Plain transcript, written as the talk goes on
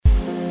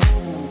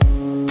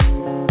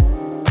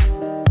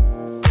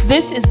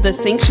This is the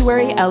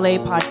Sanctuary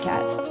LA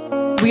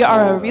podcast. We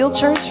are a real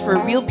church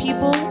for real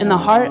people in the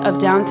heart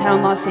of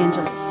downtown Los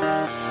Angeles.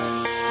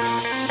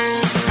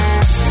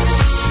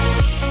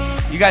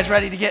 You guys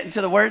ready to get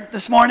into the Word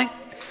this morning?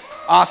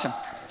 Awesome.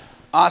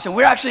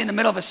 We're actually in the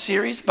middle of a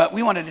series, but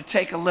we wanted to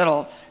take a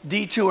little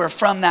detour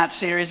from that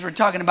series. We're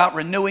talking about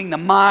renewing the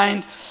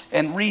mind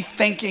and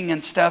rethinking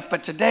and stuff.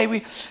 But today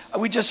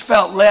we just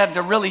felt led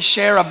to really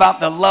share about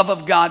the love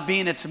of God,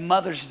 being it's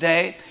Mother's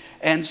Day.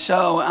 And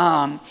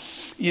so,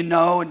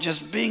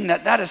 just being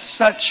that is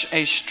such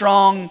a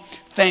strong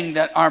thing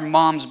that our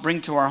moms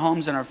bring to our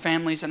homes and our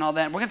families and all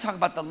that. We're going to talk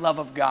about the love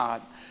of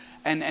God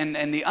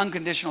and the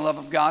unconditional love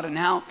of God and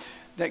how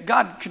that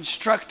God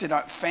constructed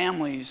our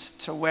families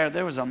to where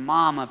there was a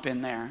mom up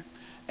in there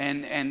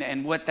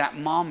and what that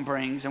mom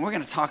brings. And we're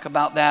going to talk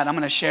about that. I'm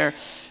going to share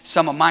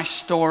some of my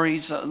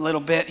stories a little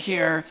bit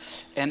here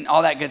and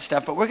all that good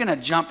stuff. But we're going to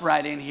jump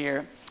right in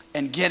here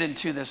and get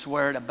into this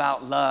word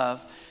about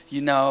love.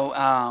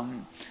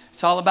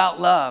 It's all about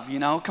love,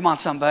 Come on,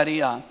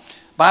 somebody.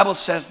 Bible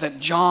says that in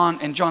John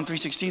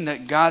 3:16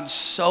 that God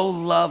so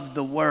loved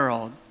the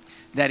world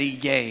that he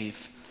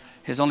gave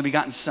his only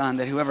begotten Son,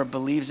 that whoever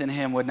believes in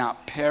him would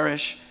not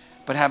perish,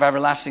 but have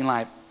everlasting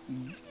life.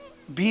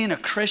 Being a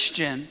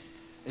Christian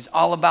is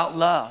all about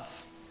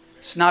love.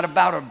 It's not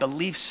about a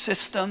belief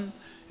system.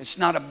 It's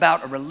not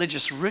about a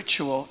religious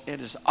ritual. It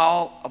is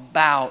all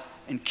about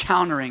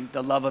encountering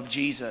the love of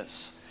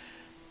Jesus.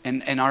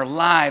 And our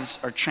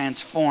lives are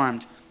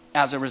transformed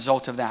as a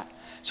result of that.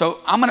 So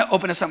I'm going to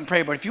open us up in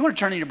prayer, but if you want to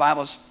turn in your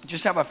Bibles,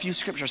 just have a few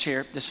scriptures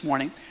here this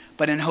morning.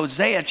 But in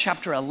Hosea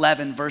chapter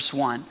 11, verse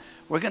 1,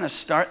 we're going to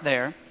start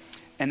there.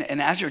 And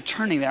as you're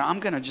turning there, I'm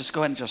going to just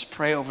go ahead and just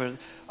pray over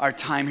our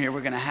time here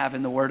we're going to have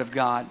in the Word of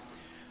God.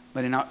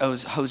 But in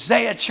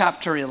Hosea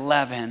chapter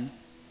 11,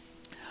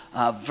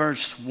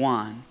 verse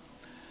 1,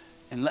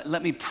 and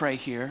let me pray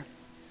here.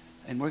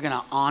 And we're going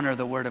to honor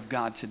the Word of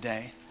God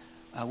today.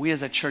 We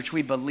as a church,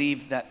 we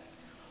believe that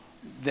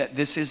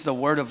this is the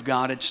Word of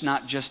God. It's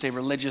not just a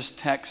religious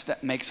text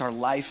that makes our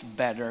life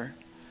better.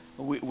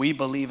 We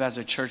believe as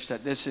a church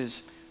that this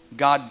is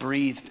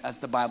God-breathed, as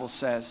the Bible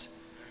says.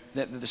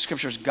 That the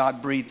scriptures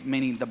God-breathed,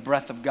 meaning the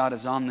breath of God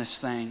is on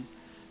this thing.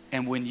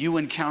 And when you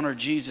encounter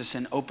Jesus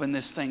and open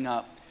this thing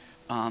up,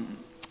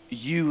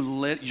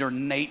 your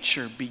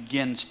nature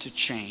begins to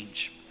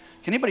change.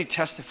 Can anybody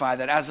testify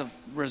that as a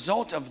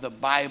result of the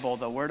Bible,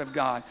 the Word of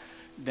God,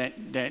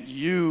 that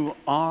you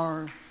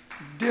are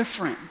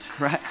different,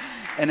 right?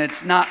 And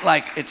it's not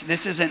like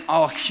this isn't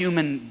all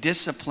human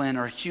discipline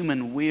or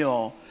human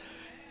will.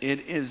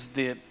 It is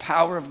the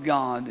power of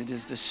God. It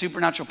is the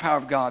supernatural power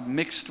of God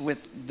mixed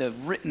with the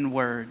written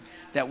word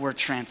that we're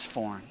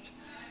transformed.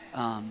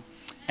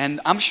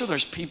 And I'm sure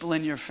there's people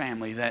in your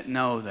family that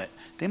know that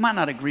they might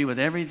not agree with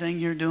everything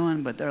you're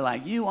doing, but they're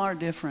like, you are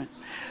different.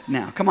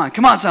 Now, come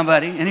on,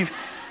 somebody.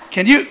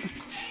 Can you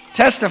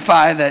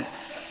testify that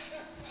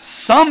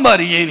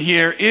somebody in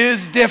here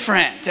is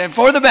different and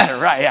for the better,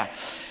 right? Yeah.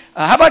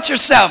 How about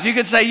yourself? You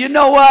could say, you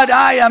know what?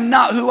 I am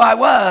not who I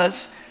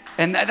was.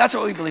 And that's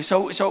what we believe.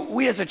 So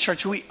we as a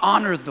church, we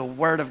honor the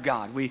Word of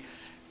God. We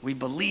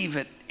believe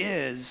it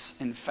is,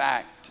 in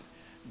fact,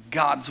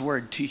 God's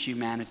word to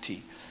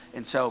humanity.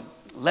 And so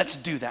let's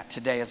do that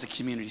today as a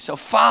community. So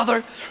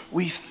Father,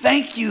 we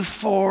thank you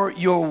for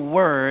your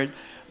word,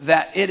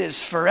 that it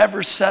is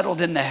forever settled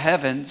in the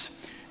heavens,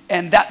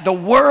 and that the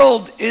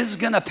world is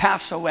going to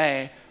pass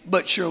away,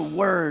 but your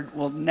word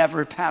will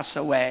never pass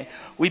away.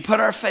 We put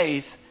our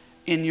faith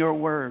in your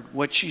word.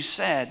 What you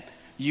said,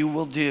 you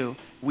will do.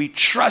 We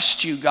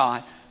trust you,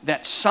 God,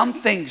 that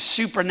something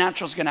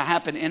supernatural is going to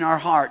happen in our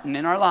heart and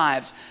in our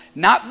lives,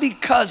 not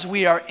because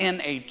we are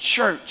in a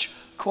church,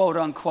 quote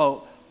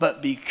unquote,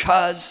 but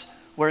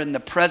because we're in the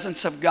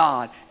presence of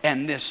God,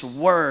 and this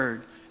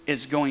word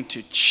is going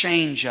to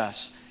change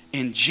us.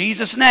 In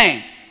Jesus'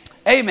 name,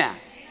 amen.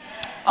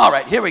 All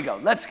right, here we go.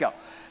 Let's go.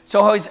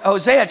 So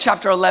Hosea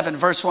chapter 11,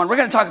 verse 1. We're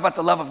going to talk about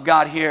the love of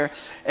God here,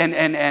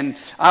 and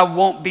I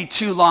won't be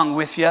too long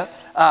with you.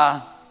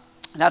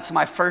 That's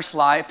my first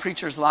lie.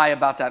 Preachers lie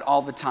about that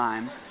all the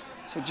time.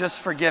 So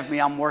just forgive me.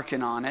 I'm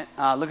working on it.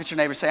 Look at your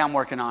neighbor. Say, I'm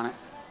working on it.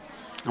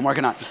 I'm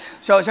working on it.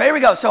 So here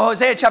we go. So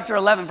Hosea chapter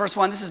 11, verse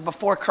 1. This is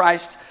before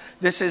Christ.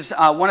 This is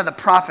one of the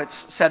prophets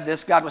said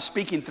this. God was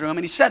speaking through him.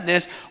 And he said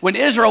this, when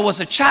Israel was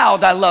a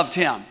child, I loved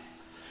him.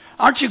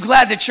 Aren't you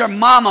glad that your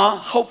mama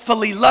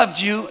hopefully loved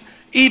you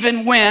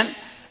even when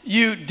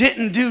you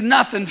didn't do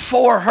nothing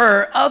for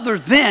her other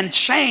than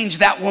change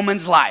that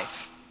woman's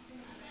life?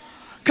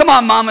 Come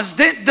on, mamas.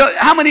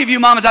 How many of you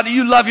mamas out there,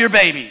 you love your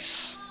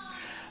babies?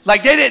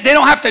 Like they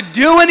don't have to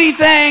do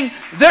anything.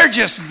 They're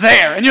just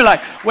there. And you're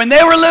like, when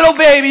they were a little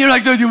baby, you're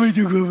like, don't you want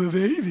to go,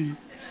 baby?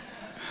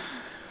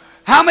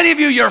 How many of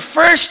you, your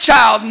first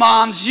child,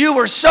 moms, you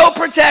were so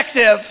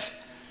protective.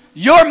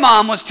 Your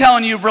mom was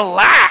telling you,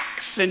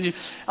 relax. And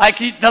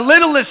the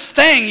littlest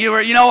thing,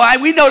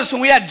 we noticed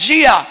when we had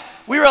Gia,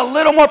 we were a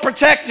little more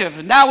protective.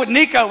 And now with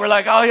Nico, we're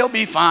like, oh, he'll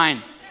be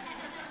fine.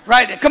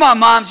 Right? Come on,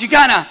 moms. You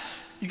kind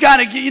of You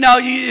gotta,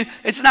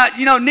 it's not,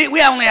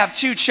 we only have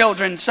 2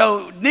 children,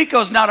 so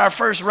Nico's not our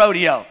first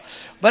rodeo.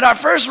 But our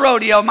first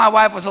rodeo, my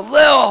wife was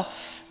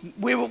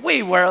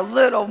we were a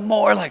little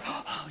more like,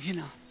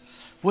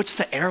 what's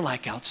the air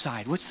like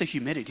outside? What's the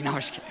humidity? No, I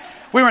was kidding.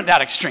 We weren't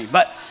that extreme,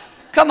 but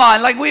come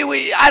on, like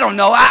I don't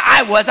know.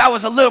 I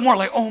was a little more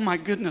like, oh my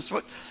goodness,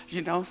 what,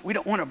 we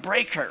don't want to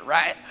break her,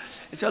 right?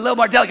 It's a little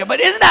more delicate. But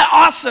isn't that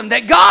awesome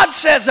that God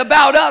says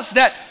about us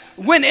that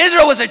when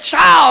Israel was a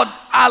child,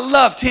 I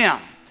loved him.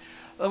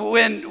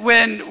 When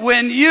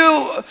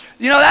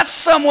that's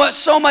somewhat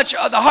so much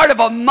of the heart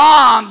of a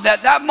mom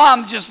that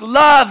mom just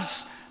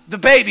loves the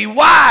baby.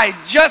 Why?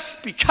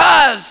 Just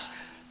because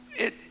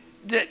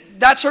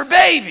that's her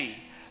baby.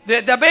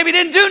 The baby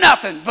didn't do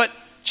nothing but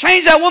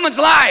change that woman's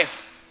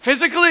life.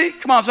 Physically,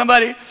 come on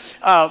somebody,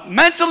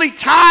 mentally,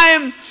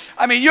 time.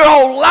 I mean, your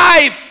whole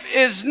life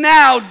is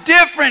now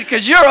different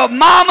because you're a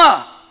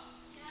mama.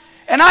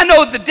 And I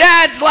know the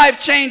dad's life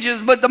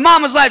changes, but the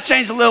mama's life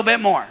changes a little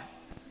bit more.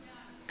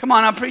 Come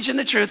on, I'm preaching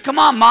the truth. Come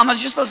on,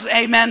 mamas, you're supposed to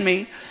amen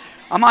me.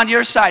 I'm on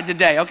your side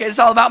today, okay? It's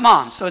all about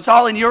moms, so it's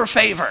all in your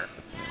favor,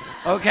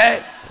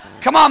 okay?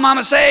 Come on,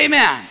 mama, say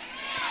amen.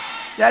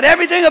 That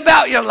everything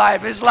about your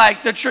life is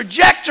like the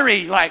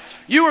trajectory. Like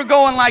you were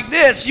going like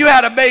this, you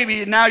had a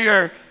baby, and now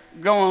you're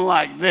going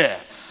like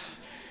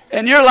this.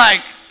 And you're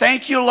like,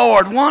 thank you,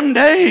 Lord. One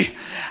day,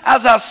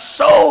 as I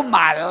sold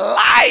my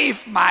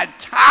life, my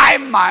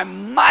time, my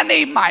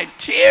money, my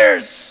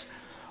tears,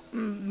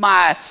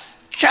 my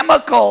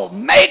chemical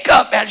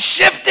makeup has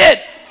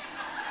shifted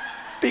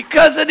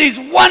because of these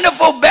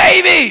wonderful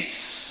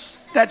babies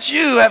that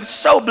you have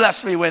so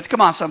blessed me with.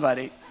 Come on,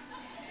 somebody.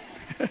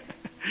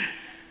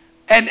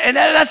 and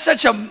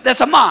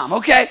that's a mom,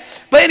 okay?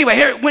 But anyway,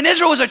 here, when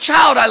Israel was a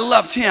child, I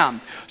loved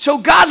him. So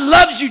God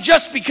loves you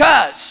just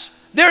because.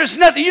 There is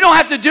nothing, you don't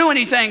have to do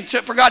anything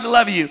for God to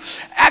love you.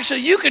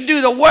 Actually, you could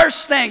do the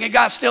worst thing and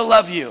God still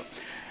love you.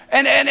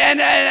 And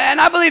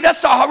I believe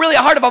that's really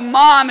a heart of a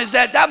mom, is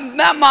that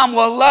mom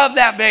will love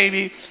that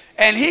baby,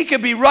 and he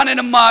could be running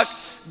amok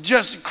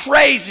just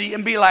crazy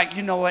and be like,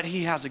 you know what,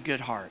 he has a good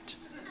heart.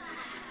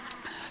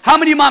 How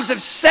many moms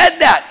have said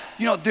that?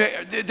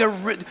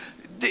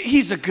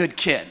 He's a good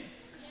kid.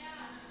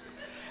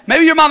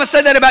 Maybe your mama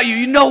said that about you.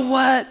 You know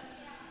what?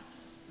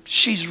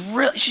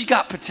 She's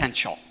got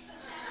potential.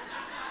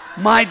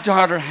 My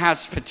daughter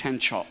has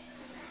potential.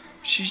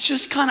 She's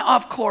just kind of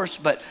off course,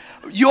 but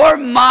your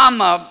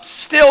mama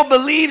still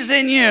believes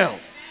in you.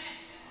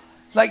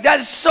 Like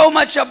that's so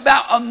much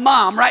about a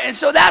mom, right? And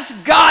so that's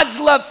God's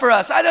love for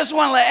us. I just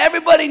want to let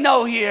everybody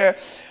know here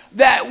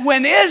that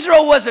when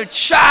Israel was a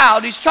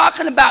child, he's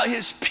talking about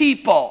his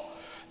people,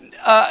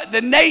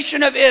 the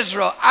nation of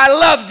Israel. I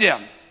loved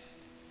him.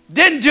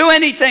 Didn't do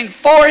anything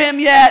for him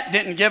yet.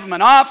 Didn't give him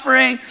an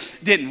offering.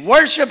 Didn't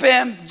worship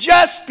him.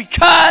 Just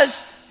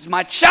because he's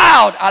my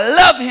child, I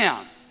love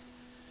him.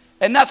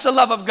 And that's the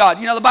love of God.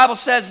 The Bible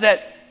says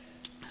that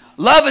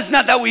love is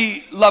not that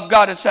we love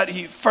God, it's that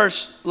he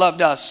first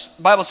loved us.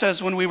 The Bible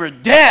says when we were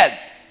dead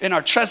in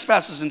our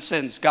trespasses and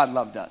sins, God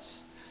loved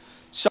us.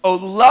 So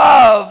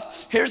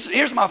love,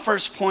 here's my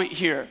first point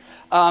here.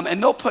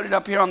 And they'll put it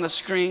up here on the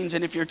screens.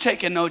 And if you're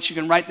taking notes, you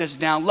can write this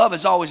down. Love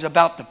is always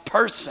about the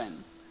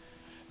person,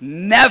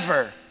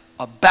 never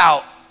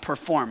about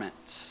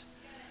performance.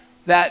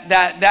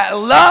 That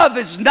love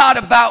is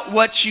not about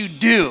what you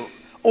do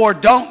or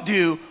don't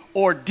do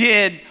or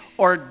did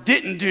or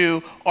didn't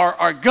do or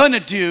are gonna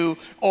do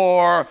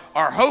or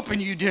are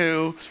hoping you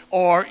do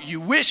or you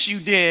wish you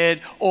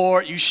did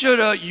or you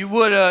shoulda, you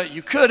woulda,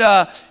 you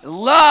coulda.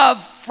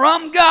 Love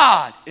from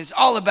God is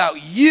all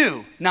about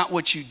you, not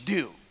what you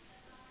do.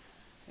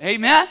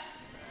 Amen?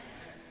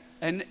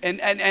 And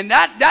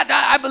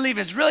that I believe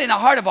is really in the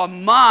heart of a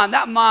mom.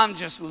 That mom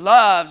just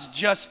loves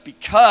just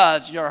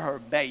because you're her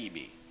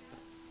baby.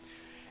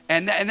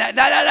 And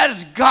that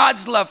is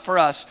God's love for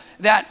us.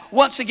 That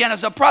once again,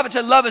 as the prophet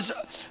said, love is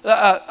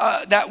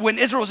that when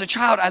Israel was a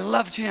child, I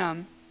loved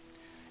him.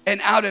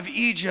 And out of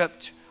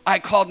Egypt, I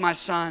called my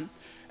son.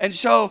 And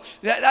so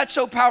that's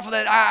so powerful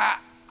that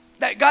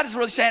God is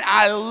really saying,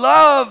 I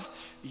love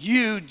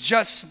you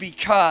just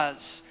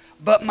because.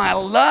 But my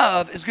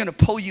love is going to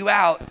pull you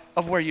out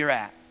of where you're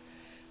at.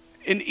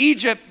 In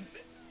Egypt,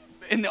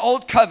 in the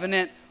Old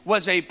Covenant,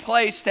 was a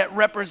place that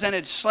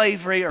represented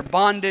slavery or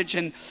bondage.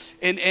 And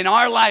in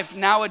our life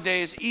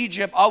nowadays,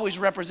 Egypt always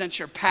represents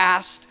your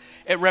past.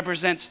 It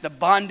represents the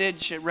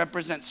bondage. It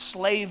represents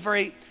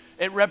slavery.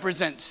 It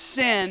represents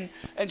sin.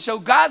 And so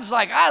God's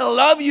like, I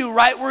love you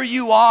right where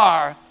you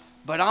are,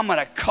 but I'm going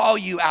to call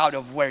you out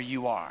of where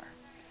you are.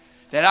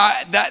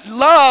 That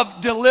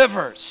love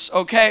delivers,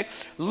 okay?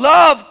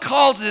 Love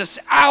calls us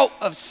out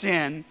of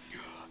sin.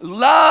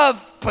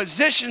 Love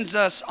positions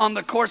us on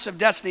the course of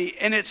destiny.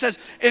 And it says,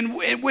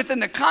 within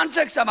the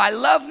context of I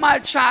love my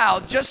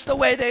child just the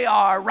way they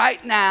are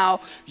right now,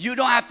 you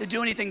don't have to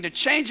do anything to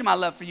change my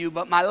love for you,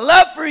 but my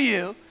love for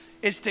you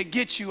is to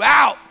get you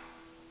out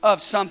of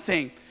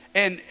something.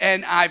 And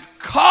I've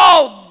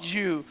called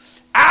you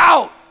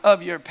out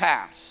of your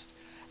past,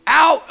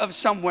 out of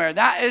somewhere.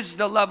 That is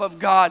the love of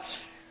God.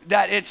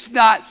 that it's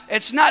not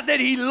that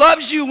he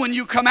loves you when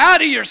you come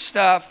out of your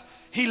stuff.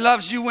 He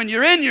loves you when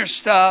you're in your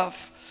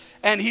stuff.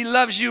 And he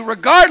loves you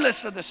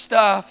regardless of the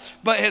stuff.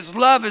 But his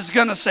love is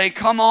going to say,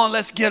 come on,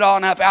 let's get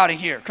on up out of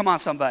here. Come on,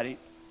 somebody.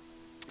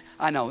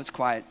 I know, it's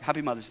quiet.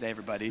 Happy Mother's Day,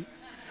 everybody.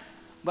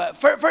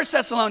 But 1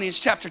 Thessalonians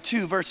chapter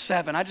 2, verse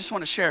 7. I just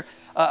want to share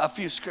a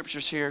few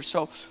scriptures here.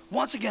 So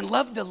once again,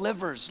 love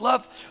delivers.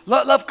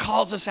 Love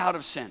calls us out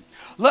of sin.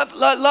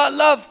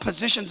 Love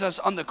positions us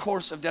on the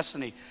course of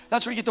destiny.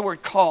 That's where you get the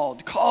word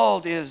called.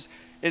 Called is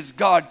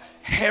God,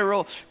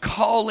 herald,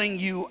 calling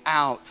you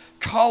out,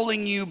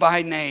 calling you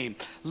by name.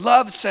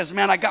 Love says,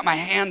 man, I got my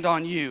hand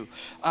on you,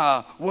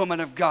 woman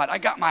of God. I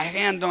got my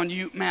hand on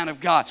you, man of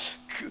God.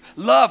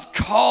 Love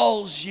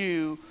calls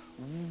you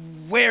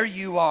where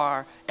you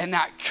are, and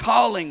that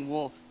calling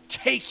will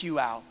take you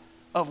out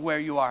of where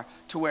you are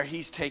to where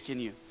he's taken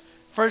you.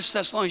 1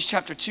 Thessalonians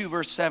chapter 2,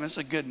 verse 7. It's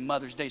a good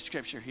Mother's Day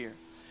scripture here.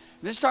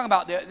 This is talking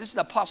about, this is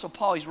the Apostle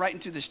Paul. He's writing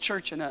to this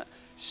church in a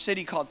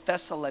city called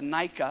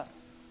Thessalonica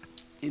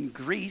in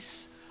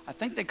Greece. I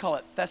think they call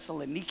it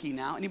Thessaloniki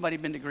now. Anybody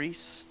been to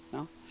Greece?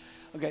 No?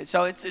 Okay,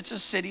 so it's a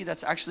city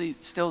that's actually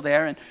still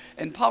there.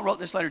 And Paul wrote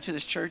this letter to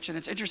this church. And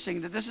it's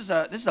interesting that this is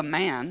a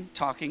man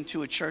talking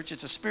to a church.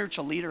 It's a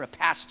spiritual leader, a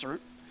pastor,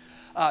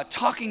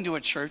 talking to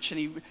a church.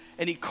 And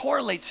he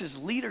correlates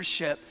his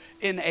leadership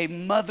in a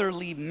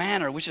motherly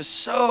manner, which is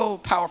so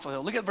powerful.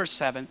 Look at verse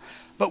 7.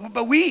 But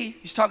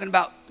he's talking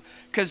about,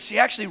 because he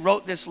actually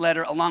wrote this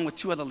letter along with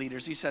two other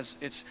leaders. He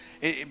says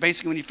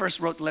basically when he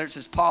first wrote the letter, it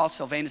says Paul,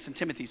 Silvanus, and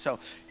Timothy. So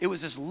it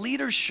was this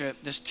leadership,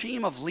 this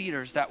team of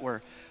leaders that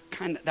were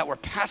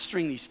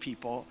pastoring these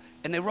people,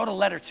 and they wrote a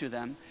letter to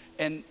them.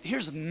 And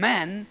here's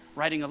men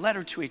writing a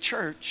letter to a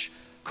church,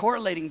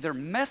 correlating their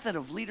method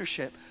of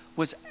leadership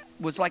was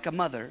like a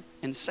mother.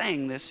 And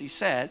saying this, he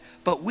said,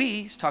 but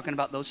he's talking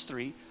about those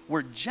three,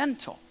 were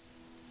gentle.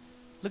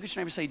 Look at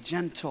your neighbor, say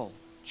gentle,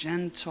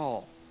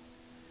 gentle.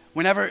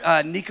 Whenever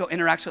Nico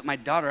interacts with my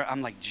daughter,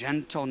 I'm like,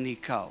 gentle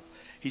Nico.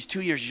 He's 2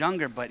 years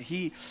younger, but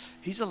he's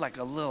a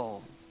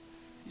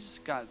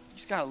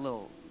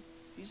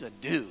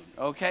dude,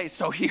 okay?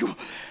 So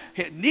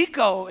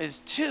Nico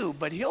is 2,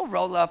 but he'll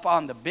roll up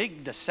on the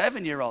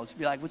 7-year-olds and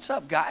be like, what's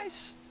up,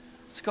 guys?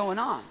 What's going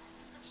on?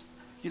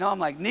 You know, I'm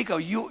like, Nico,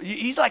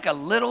 he's like a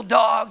little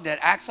dog that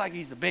acts like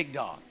he's a big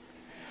dog.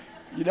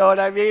 You know what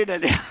I mean?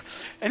 And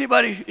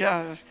anybody,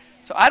 yeah.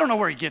 So I don't know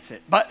where he gets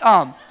it, but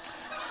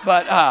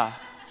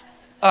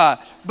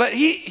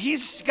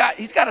he's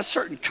got a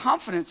certain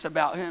confidence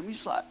about him.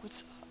 He's like,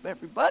 what's up,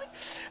 everybody?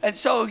 And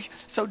so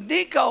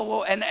Nico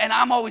will, and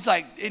I'm always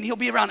like, and he'll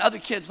be around other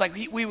kids. Like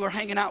we were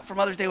hanging out for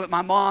Mother's Day with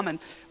my mom and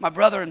my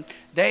brother, and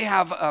they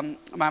have,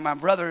 my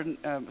brother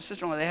and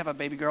sister-in-law, they have a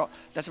baby girl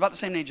that's about the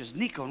same age as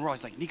Nico. And we're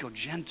always like, Nico,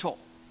 gentle.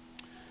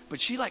 But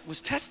she like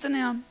was testing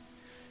him,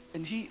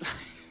 and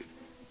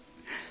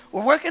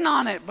we're working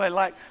on it, but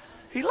like,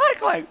 he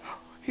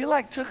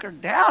took her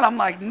down. I'm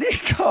like,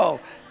 Nico,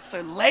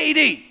 so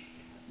lady,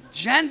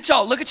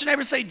 gentle. Look at your neighbor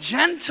and say,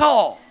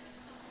 gentle.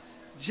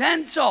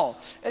 Gentle.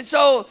 And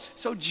so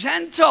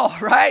gentle,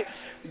 right?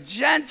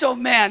 Gentle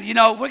man. You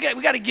know, we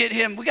got to get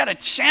him, we got to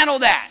channel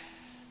that.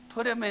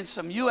 Put him in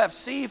some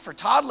UFC for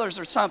toddlers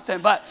or something.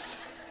 But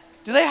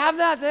do they have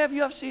that? Do they have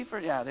UFC for,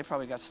 yeah, they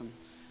probably got some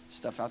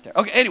stuff out there.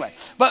 Okay, anyway.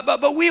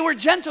 But we were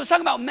gentle. It's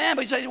talking about man,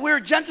 but he said, we were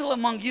gentle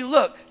among you.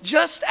 Look,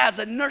 just as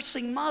a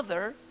nursing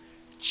mother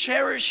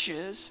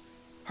cherishes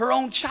her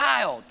own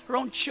child, her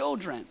own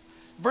children.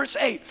 Verse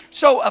 8,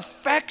 so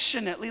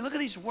affectionately, look at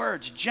these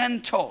words,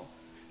 gentle,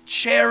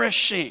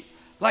 cherishing,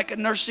 like a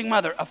nursing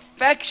mother,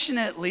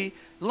 affectionately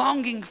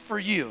longing for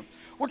you.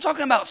 We're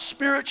talking about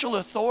spiritual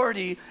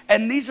authority,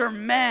 and these are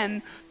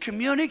men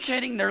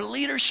communicating their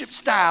leadership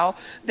style,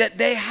 that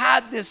they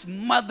had this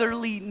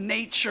motherly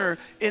nature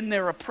in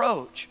their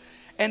approach.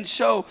 And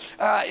so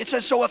it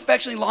says, so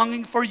affectionately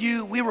longing for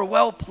you, we were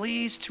well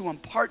pleased to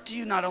impart to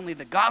you not only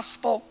the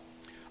gospel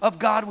of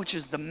God, which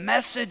is the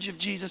message of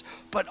Jesus,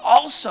 but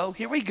also,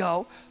 here we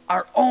go,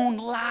 our own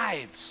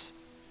lives.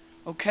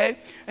 Okay?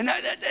 And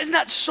isn't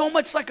that so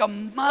much like a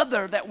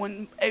mother, that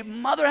when a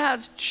mother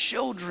has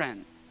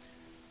children,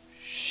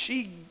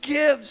 she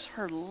gives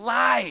her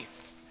life.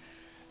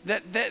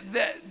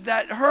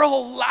 That her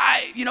whole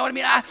life, you know what I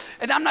mean?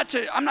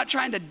 I'm not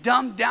trying to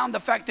dumb down the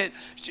fact that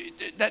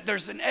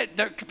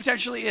there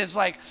potentially is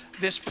like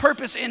this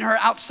purpose in her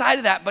outside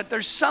of that, but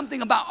there's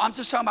something about, I'm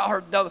just talking about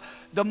her,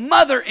 the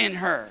mother in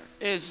her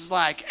is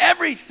like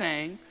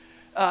everything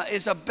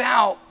is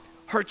about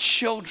her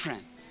children.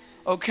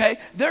 Okay?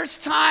 There's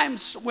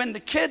times when the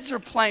kids are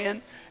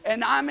playing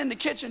and I'm in the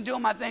kitchen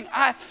doing my thing.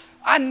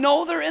 I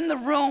know they're in the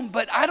room,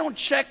 but I don't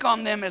check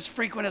on them as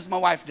frequent as my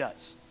wife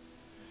does.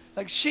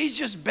 Like, she's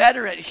just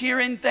better at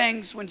hearing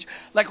things. When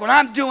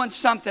I'm doing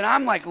something,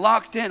 I'm like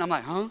locked in. I'm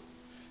like, huh?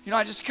 You know,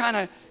 I just kind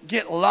of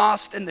get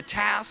lost in the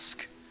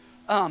task.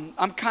 I'm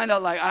kind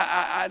of like,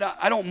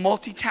 I don't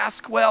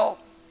multitask well.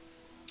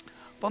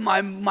 But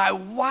my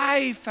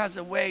wife has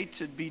a way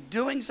to be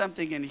doing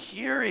something and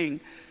hearing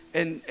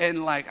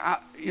and like,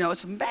 you know,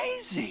 it's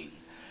amazing.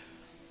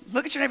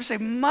 Look at your neighbor and say,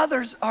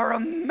 mothers are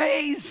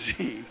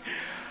amazing.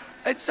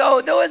 And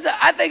so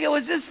I think it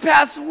was this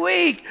past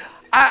week,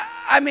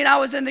 I mean, I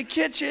was in the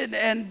kitchen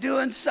and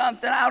doing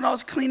something. I don't know, I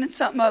was cleaning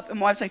something up. And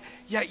my wife's like,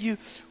 yeah,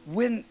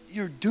 when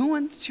you're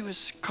doing, she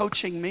was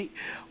coaching me.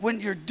 When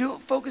you're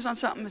focus on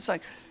something, it's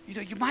like,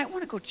 you might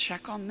want to go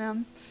check on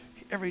them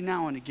every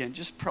now and again,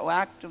 just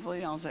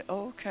proactively. I was like,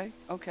 oh,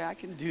 okay, I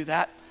can do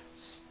that.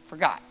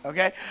 Forgot,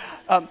 okay?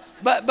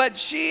 But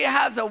she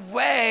has a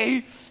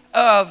way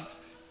of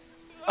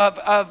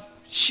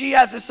she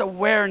has this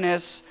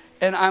awareness,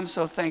 and I'm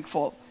so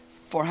thankful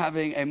for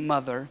having a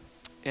mother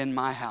in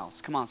my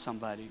house. Come on,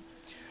 somebody.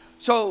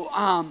 So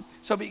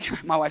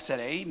my wife said,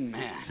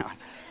 amen.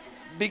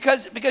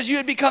 Because you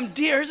had become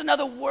dear. Here's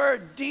another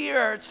word,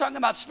 dear. It's talking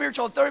about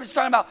spiritual authority. It's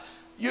talking about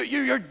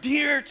you're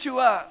dear to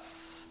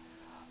us.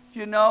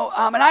 And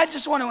I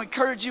just want to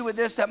encourage you with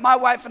this, that my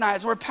wife and I,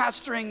 as we're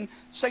pastoring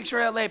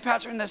Sanctuary LA,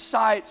 pastoring this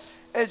site,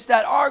 is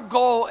that our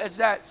goal is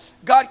that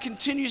God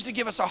continues to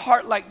give us a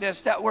heart like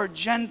this, that we're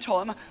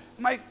gentle. Am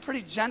I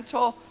pretty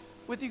gentle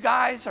with you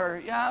guys?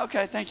 Or, yeah,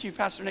 okay, thank you,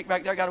 Pastor Nick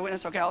back there. Got a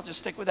witness. Okay, I'll just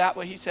stick with that,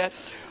 what he said.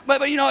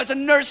 But as a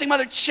nursing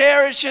mother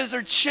cherishes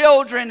her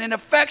children and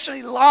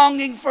affectionately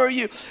longing for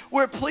you,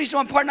 we're pleased to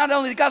impart not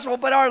only the gospel,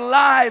 but our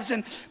lives.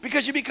 And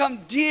because you become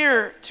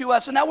dear to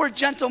us. And that word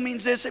gentle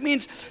means this. It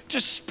means to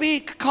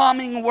speak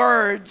calming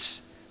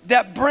words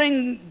that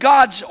bring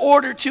God's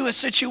order to a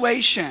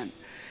situation.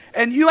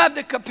 And you have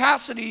the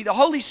capacity, the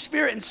Holy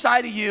Spirit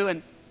inside of you,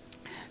 and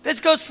this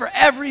goes for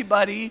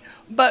everybody,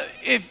 but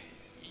if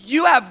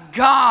you have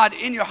God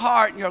in your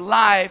heart, in your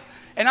life,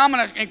 and I'm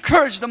going to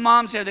encourage the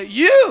moms here that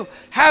you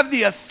have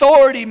the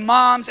authority,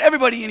 moms,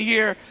 everybody in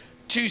here,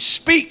 to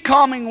speak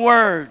calming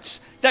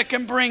words that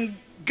can bring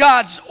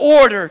God's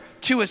order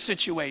to a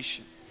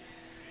situation.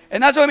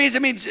 And that's what it means.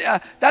 It means,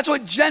 that's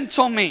what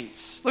gentle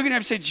means. Look at him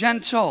and say,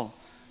 gentle.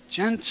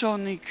 Gentle,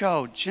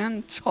 Nico,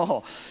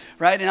 gentle,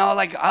 right? And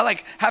I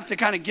have to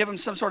kind of give him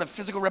some sort of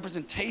physical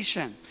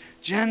representation.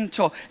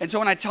 Gentle. And so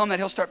when I tell him that,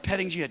 he'll start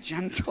petting Gia.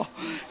 Gentle,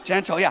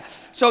 yeah.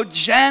 So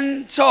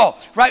gentle,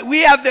 right?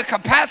 We have the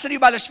capacity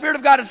by the Spirit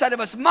of God inside of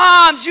us.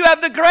 Moms, you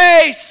have the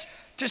grace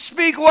to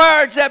speak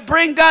words that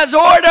bring God's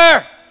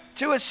order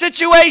to a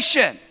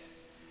situation.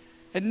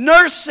 And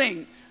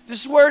nursing,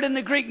 this word in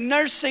the Greek,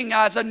 nursing,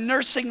 as a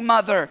nursing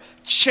mother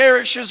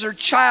cherishes her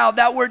child.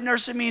 That word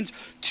nursing means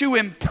to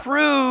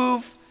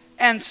improve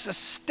and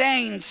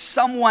sustain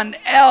someone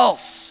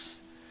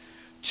else.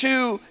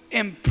 To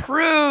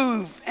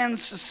improve and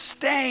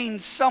sustain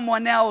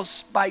someone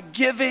else by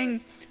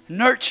giving,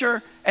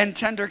 nurture, and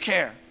tender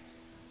care.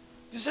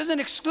 This isn't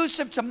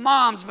exclusive to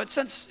moms, but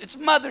since it's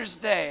Mother's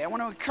Day, I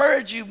want to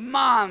encourage you,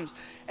 moms,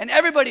 and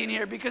everybody in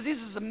here, because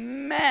this is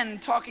men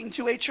talking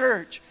to a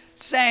church,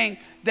 saying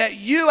that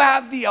you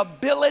have the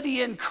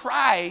ability in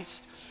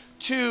Christ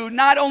to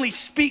not only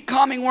speak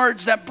calming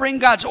words that bring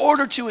God's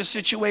order to a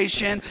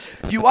situation,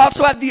 you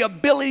also have the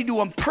ability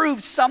to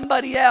improve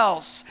somebody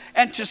else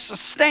and to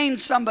sustain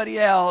somebody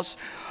else.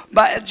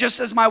 But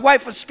just as my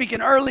wife was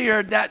speaking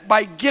earlier, that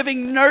by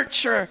giving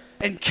nurture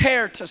and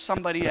care to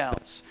somebody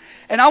else.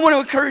 And I want to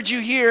encourage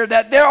you here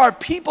that there are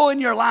people in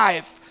your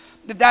life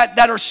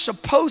that are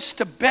supposed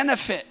to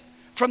benefit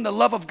from the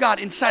love of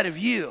God inside of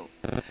you.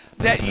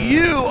 That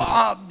you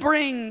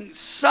bring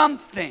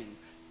something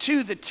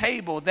to the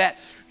table, that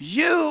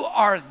you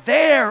are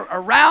there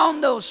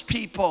around those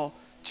people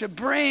to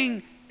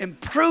bring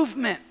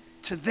improvement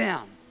to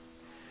them.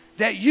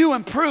 That you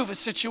improve a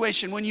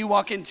situation when you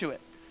walk into it.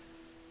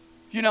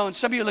 And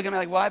some of you are looking at me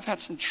like, well, I've had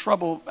some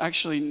trouble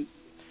actually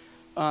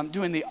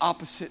doing the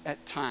opposite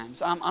at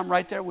times. I'm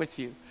right there with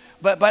you.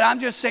 But I'm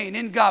just saying,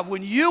 in God,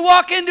 when you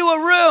walk into a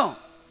room,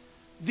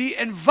 the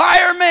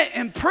environment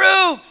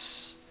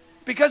improves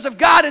because of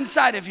God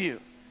inside of you.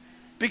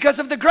 Because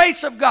of the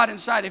grace of God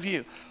inside of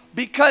you.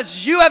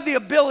 Because you have the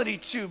ability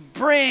to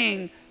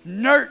bring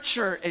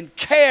nurture and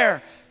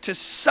care to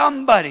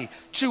somebody,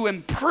 to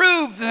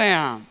improve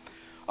them.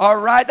 All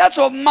right? That's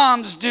what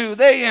moms do.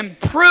 They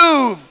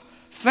improve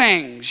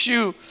things.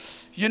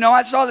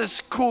 I saw this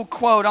cool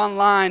quote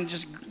online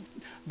just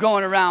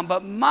going around,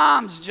 but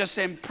moms just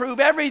improve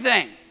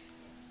everything.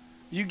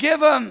 You give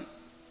them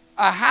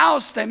a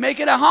house, they make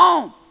it a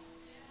home.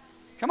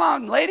 Come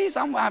on, ladies,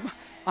 I'm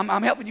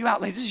helping you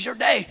out, ladies. This is your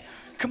day.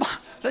 Come on,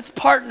 let's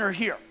partner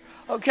here.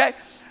 Okay,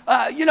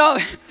 you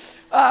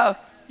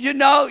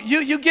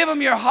give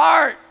them your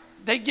heart.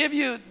 They give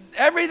you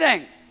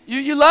everything.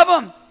 You love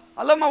them.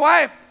 I love my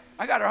wife.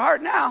 I got her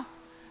heart now.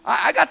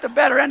 I got the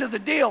better end of the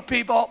deal,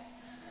 people.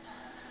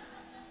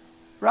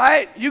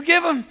 Right? You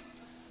give them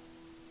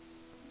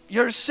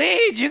your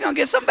seed, you're going to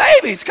get some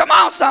babies. Come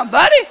on,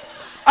 somebody.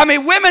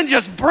 Women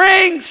just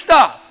bring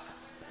stuff.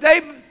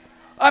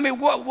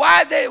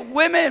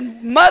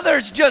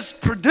 Mothers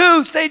just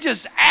produce. They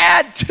just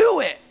add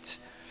to it.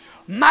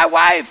 My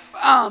wife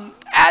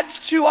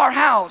adds to our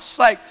house.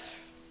 Like,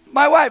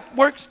 my wife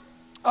works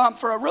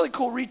for a really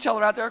cool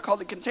retailer out there called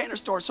the Container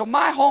Store. So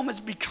my home is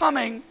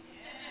becoming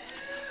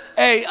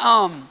a,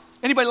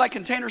 anybody like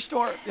Container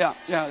Store? Yeah.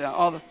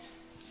 All the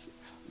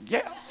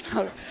Yes.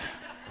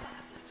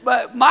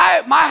 But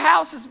my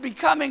house is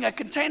becoming a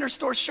Container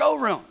Store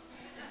showroom.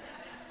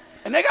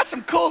 And they got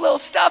some cool little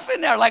stuff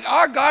in there. Like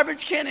our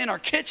garbage can in our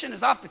kitchen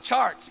is off the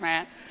charts,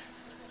 man.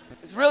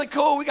 It's really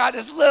cool. We got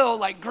this little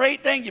like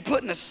great thing you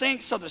put in the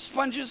sink so the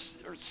sponges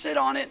sit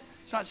on it.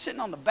 It's not sitting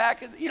on the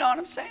back of, you know what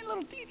I'm saying?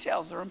 Little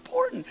details are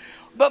important.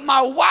 But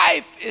my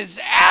wife is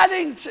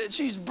adding to,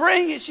 she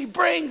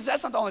brings,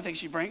 that's not the only thing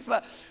she brings,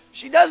 but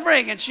she does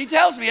bring, and she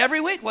tells me every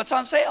week what's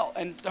on sale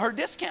and her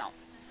discount.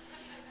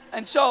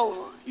 And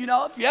so, you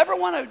know, if you ever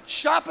want to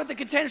shop at the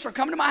Container Store,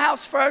 come to my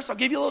house first. I'll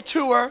give you a little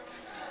tour,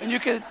 and you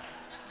could,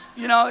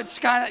 you know, it's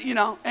kind of, you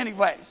know,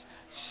 anyways.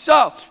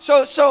 So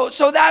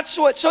that's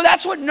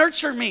what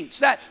nurture means.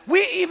 That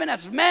we, even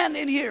as men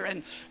in here,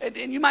 and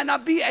you might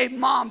not be a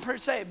mom per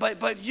se,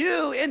 but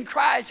you in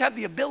Christ have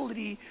the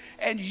ability,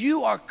 and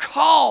you are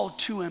called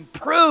to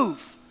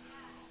improve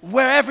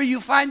wherever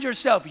you find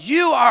yourself.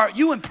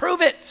 You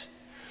improve it.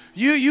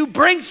 You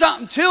bring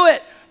something to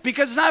it,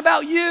 because it's not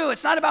about you.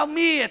 It's not about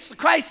me. It's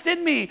Christ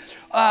in me.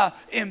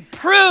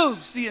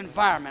 Improves the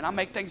environment. I'll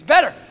make things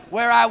better.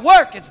 Where I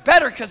work, it's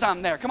better because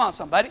I'm there. Come on,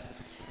 somebody.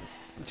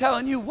 I'm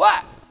telling you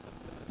what.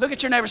 Look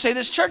at your neighbor. Say,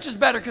 this church is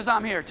better because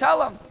I'm here.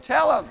 Tell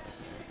them.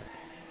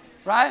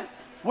 Right?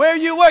 Where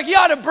you work, you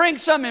ought to bring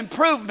some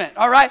improvement.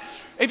 All right?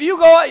 If you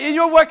go in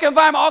your work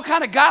environment, all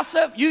kind of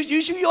gossip,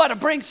 you ought to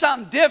bring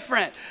something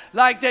different.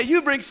 Like that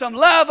you bring some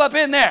love up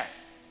in there.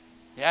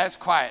 Yeah, it's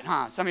quiet,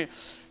 huh? Some of you,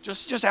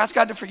 just ask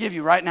God to forgive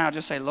you right now.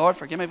 Just say, Lord,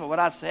 forgive me for what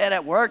I said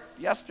at work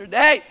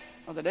yesterday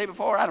or the day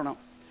before. I don't know.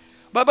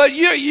 But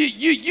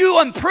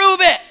you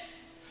improve it.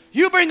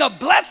 You bring a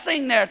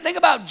blessing there. Think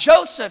about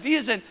Joseph. He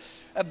is in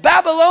a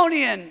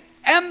Babylonian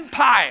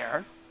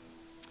empire,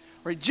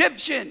 or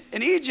Egyptian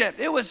in Egypt.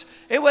 It was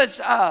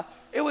the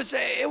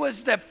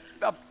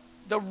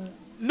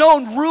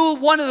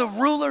one of the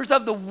rulers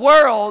of the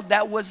world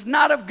that was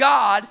not of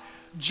God.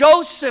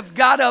 Joseph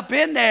got up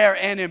in there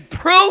and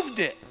improved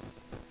it.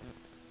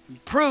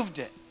 Improved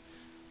it.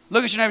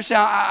 Look at your neighbor and say,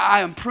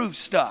 I improve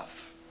stuff.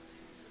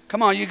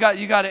 Come on, you got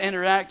to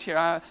interact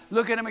here.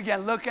 Look at him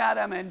again. Look at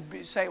him and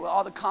say with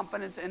all the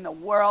confidence in the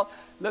world.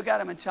 Look at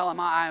him and tell him,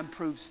 I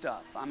improve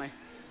stuff. I mean,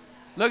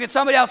 look at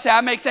somebody else. Say,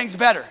 I make things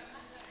better.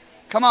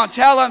 Come on,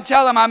 tell them.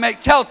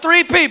 Tell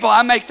 3 people,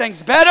 I make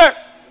things better.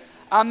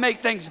 I make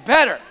things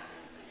better.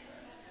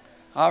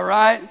 All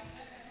right.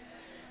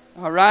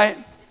 All right.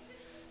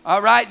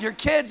 All right. Your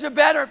kids are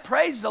better.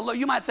 Praise the Lord.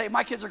 You might say,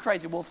 my kids are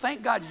crazy. Well,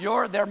 thank God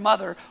you're their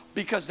mother,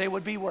 because they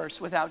would be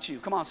worse without you.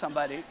 Come on,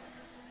 somebody.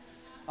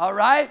 All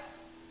right?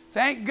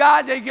 Thank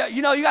God.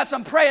 You got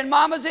some praying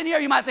mamas in here.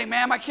 You might think,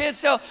 man, my kid's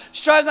still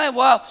struggling.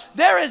 Well,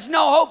 there is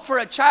no hope for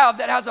a child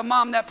that has a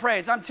mom that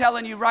prays. I'm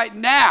telling you right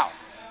now.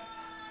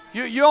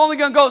 You're only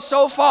going to go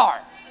so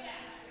far.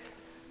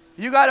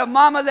 You got a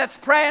mama that's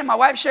praying. My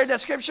wife shared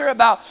that scripture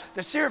about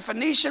the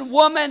Syrophoenician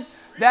woman,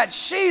 that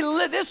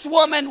this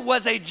woman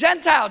was a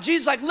Gentile.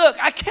 Jesus like, look,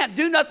 I can't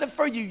do nothing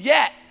for you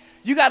yet.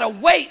 You got to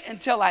wait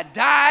until I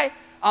die,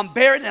 I'm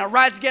buried, and I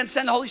rise again,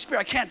 send the Holy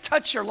Spirit. I can't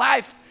touch your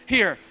life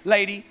here,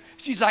 lady.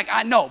 She's like,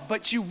 I know,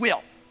 but you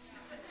will.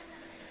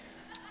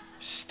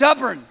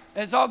 Stubborn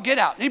as all get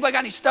out. Anybody got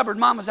any stubborn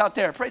mamas out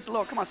there? Praise the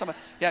Lord. Come on, somebody.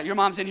 Yeah, your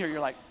mom's in here. You're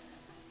like.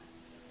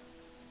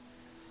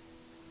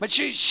 But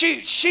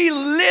she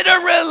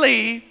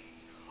literally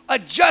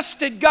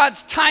adjusted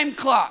God's time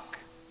clock.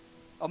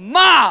 A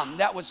mom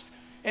that was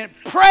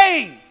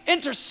praying,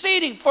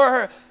 interceding for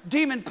her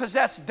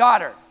demon-possessed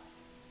daughter.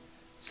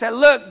 Said,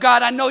 look,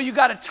 God, I know you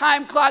got a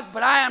time clock,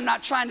 but I am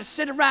not trying to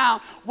sit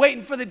around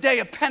waiting for the day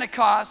of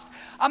Pentecost.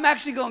 I'm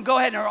actually going to go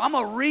ahead and I'm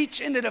going to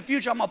reach into the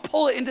future. I'm going to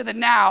pull it into the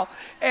now.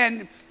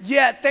 And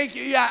yeah, thank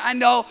you. Yeah, I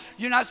know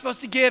you're not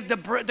supposed to give the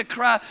bread to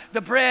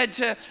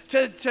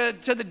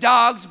the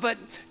dogs, but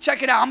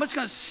check it out. I'm just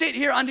going to sit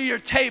here under your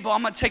table.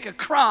 I'm going to take a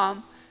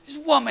crumb. This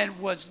woman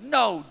was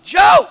no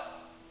joke.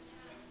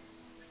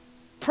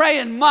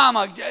 Praying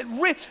mama.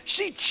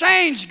 She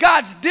changed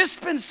God's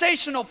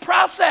dispensational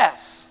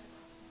process.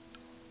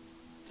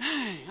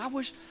 Dang, I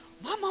wish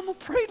my mama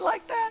prayed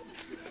like that.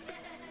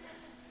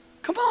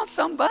 Come on,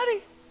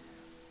 somebody.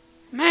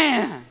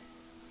 Man.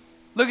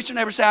 Look at your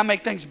neighbor and say, I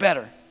make things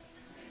better.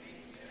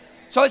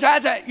 So and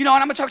I'm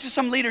going to talk to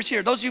some leaders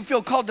here. Those of you who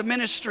feel called to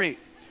ministry.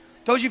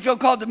 Those of you who feel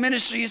called to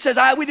ministry. It says,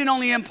 we didn't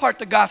only impart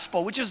the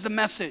gospel, which is the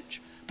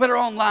message, but our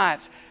own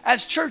lives.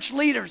 As church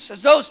leaders,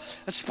 as those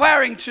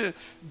aspiring to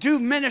do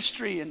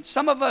ministry, and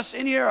some of us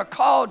in here are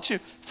called to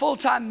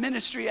full-time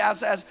ministry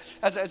as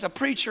a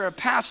preacher, a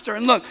pastor.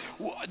 And look,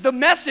 the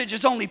message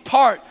is only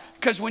part,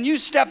 because when you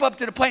step up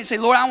to the plate and say,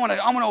 Lord, I want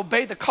to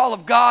obey the call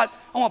of God.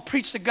 I want to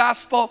preach the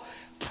gospel.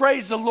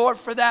 Praise the Lord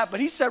for that. But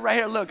he said right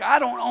here, look, I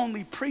don't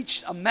only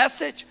preach a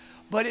message,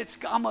 but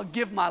I'm going to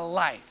give my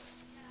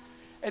life.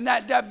 And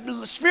that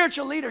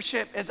spiritual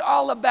leadership is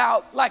all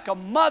about, like a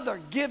mother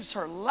gives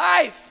her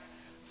life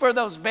for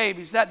those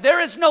babies. That there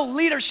is no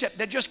leadership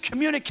that just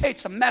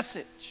communicates a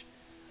message.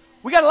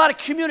 We got a lot of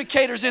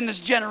communicators in this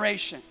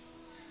generation,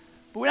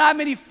 but we don't have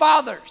many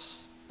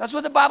fathers. That's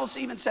what the Bible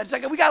even said. It's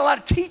like we got a lot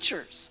of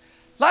teachers.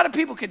 A lot of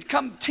people could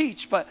come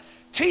teach, but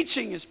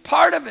teaching is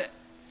part of it.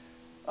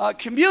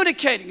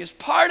 Communicating is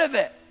part of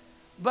it.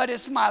 But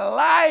it's my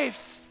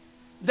life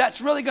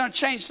that's really going to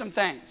change some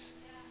things.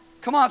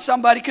 Come on,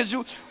 somebody, because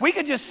we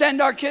could just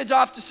send our kids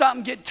off to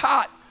something, get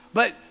taught.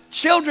 But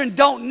children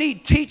don't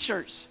need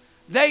teachers.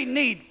 They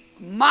need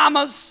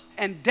mamas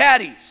and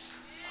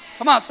daddies.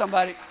 Come on,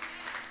 somebody.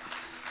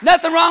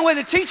 Nothing wrong with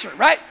a teacher,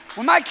 right?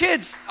 When my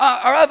kids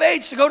are of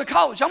age to go to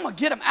college, I'm going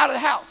to get them out of the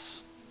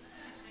house.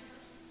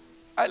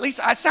 At least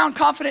I sound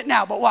confident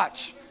now, but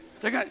watch.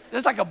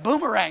 There's like a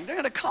boomerang. They're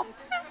going to come.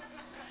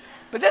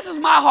 But this is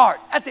my heart.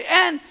 At the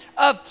end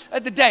of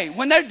the day,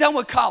 when they're done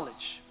with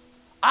college,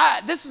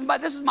 this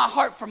is my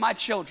heart for my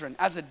children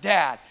as a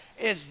dad,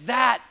 is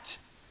that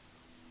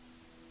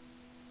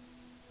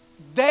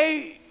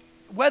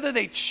whether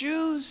they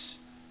choose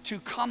to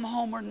come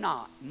home or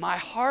not, my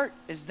heart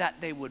is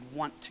that they would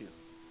want to.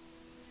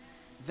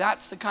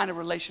 That's the kind of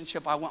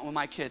relationship I want with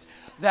my kids.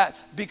 That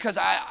because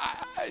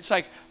it's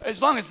like,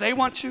 as long as they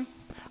want to,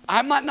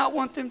 I might not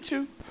want them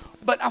to,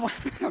 but I'm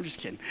just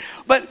kidding.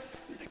 But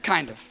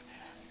kind of.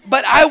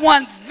 But I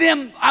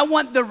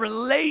want the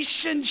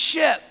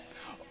relationship.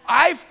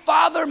 I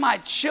father my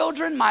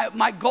children.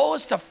 My goal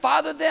is to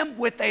father them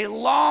with a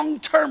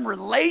long-term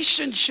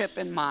relationship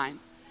in mind,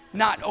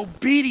 not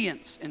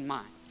obedience in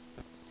mind.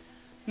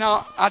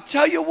 Now, I'll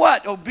tell you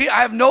what,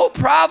 I have no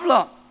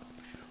problem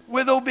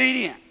with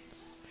obedience.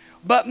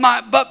 But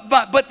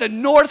the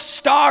North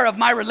Star of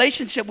my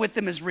relationship with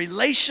them is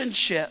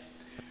relationship,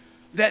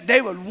 that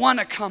they would want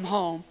to come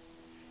home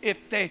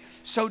if they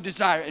so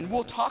desire. And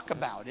we'll talk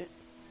about it.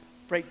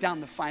 Break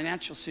down the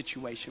financial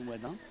situation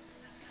with them.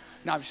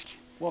 No, I'm just kidding.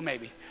 Well,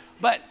 maybe.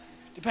 But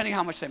depending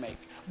how much they make.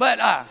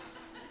 But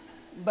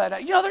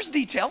there's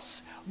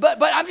details. But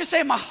I'm just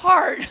saying my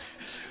heart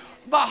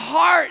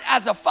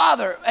as a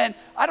father, and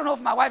I don't know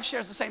if my wife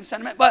shares the same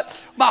sentiment,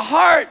 but my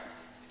heart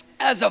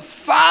as a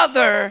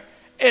father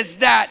is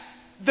that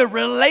the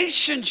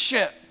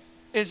relationship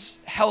is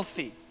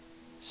healthy,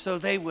 so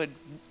they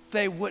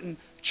wouldn't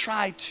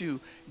try to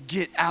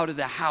get out of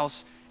the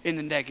house in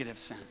a negative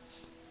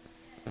sense.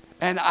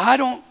 And I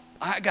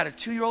got a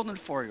 2-year-old and a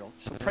 4-year-old,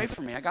 so pray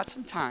for me. I got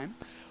some time.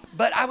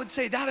 But I would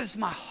say that is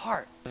my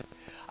heart.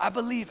 I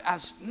believe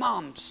as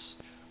moms,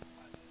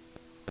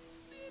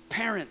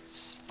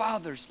 parents,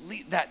 fathers,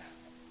 that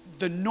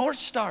the North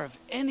Star of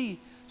any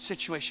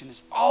situation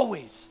is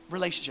always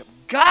relationship.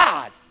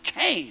 God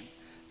came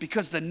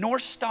because the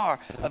North Star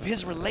of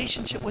his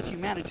relationship with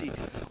humanity,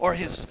 or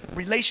his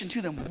relation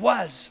to them,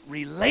 was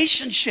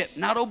relationship,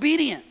 not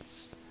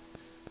obedience.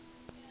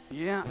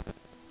 Yeah.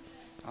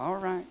 All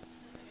right.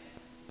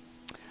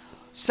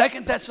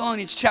 2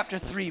 Thessalonians chapter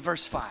 3,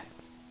 verse 5.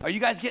 Are you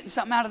guys getting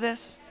something out of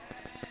this?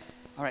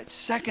 All right,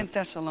 2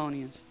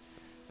 Thessalonians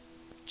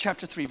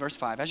chapter 3, verse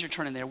 5. As you're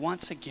turning there,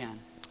 once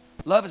again,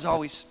 love is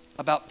always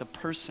about the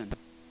person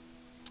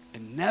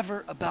and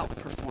never about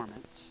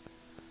performance.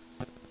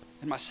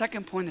 And my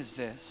second point is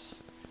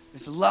this,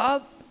 is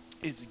love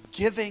is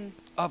giving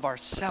of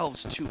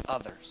ourselves to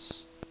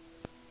others.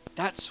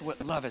 That's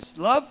what love is.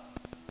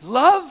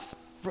 Love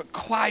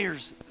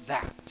requires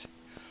that.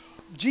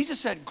 Jesus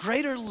said,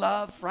 greater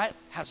love, right,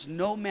 has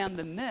no man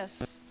than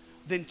this,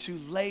 than to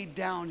lay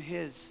down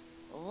his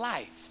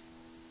life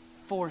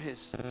for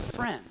his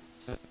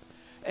friends.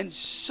 And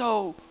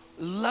so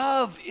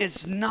love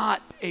is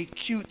not a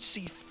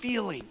cutesy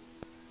feeling.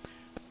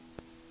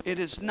 It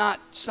is not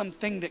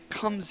something that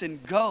comes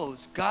and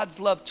goes. God's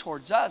love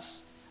towards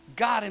us,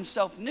 God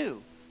himself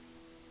knew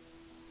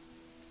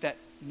that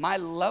my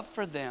love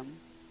for them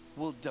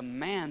will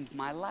demand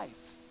my life.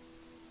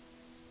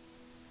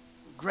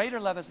 Greater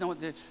love has no one.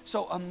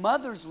 So a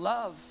mother's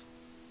love,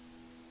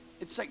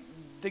 it's like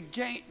the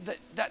game,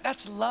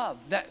 that's love.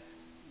 That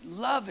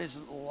love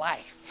is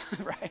life,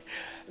 right?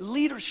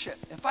 Leadership.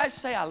 If I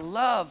say I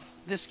love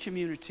this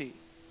community,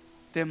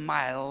 then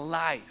my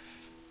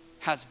life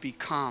has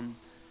become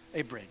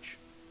a bridge.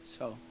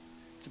 So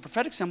it's a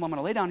prophetic symbol. I'm going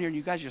to lay down here and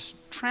you guys just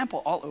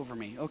trample all over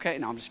me. Okay?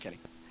 No, I'm just kidding.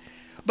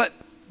 But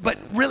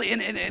really,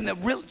 in the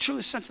real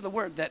truest sense of the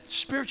word, that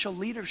spiritual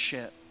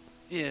leadership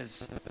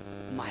is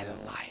my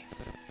life.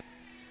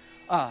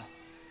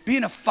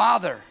 Being a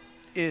father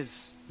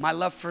is, my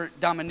love for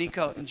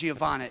Domenico and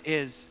Giovanna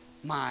is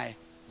my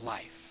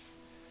life.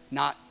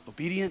 Not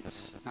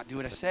obedience, not do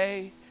what I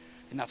say,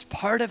 and that's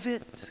part of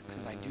it,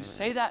 because I do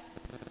say that.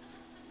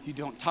 You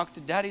don't talk to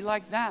daddy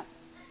like that.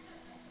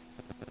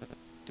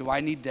 Do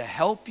I need to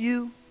help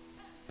you?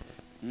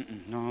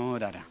 No,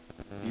 Dada.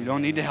 You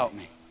don't need to help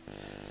me.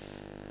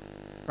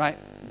 Right?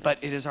 But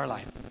it is our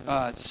life.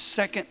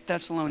 2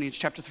 Thessalonians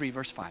chapter 3,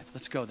 verse 5.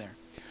 Let's go there.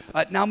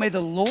 Now may the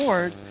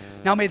Lord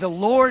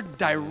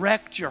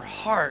direct your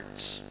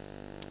hearts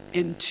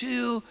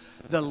into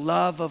the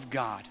love of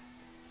God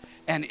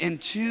and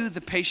into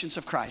the patience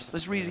of Christ.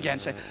 Let's read it again.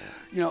 Say,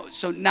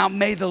 so now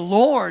may the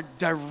Lord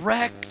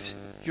direct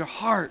your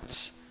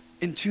hearts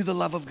into the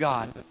love of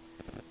God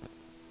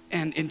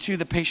and into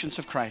the patience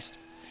of Christ.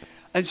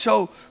 And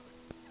so,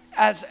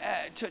 as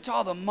to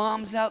all the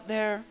moms out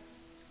there,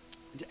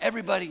 to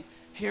everybody,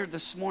 here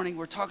this morning.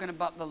 We're talking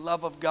about the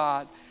love of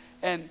God.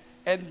 And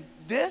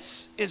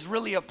this is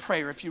really a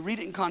prayer. If you read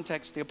it in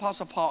context, the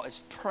Apostle Paul is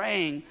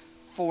praying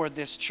for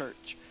this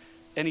church.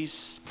 And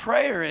his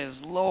prayer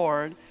is,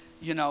 Lord,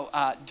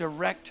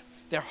 direct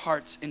their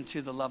hearts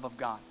into the love of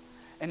God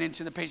and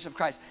into the pace of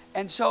Christ.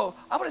 And so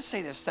I want to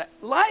say this, that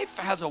life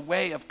has a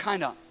way of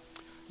kind of,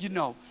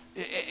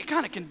 it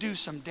kind of can do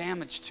some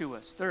damage to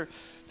us. There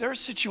are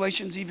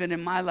situations even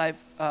in my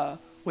life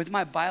with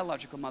my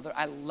biological mother.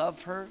 I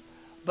love her,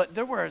 but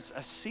there was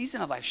a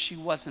season of life she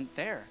wasn't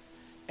there.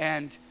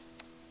 And,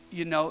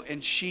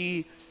 and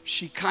she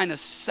kind of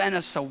sent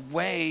us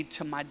away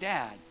to my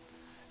dad.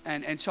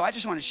 And so I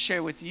just want to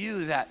share with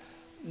you that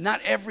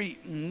not every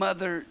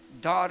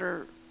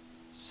mother-daughter,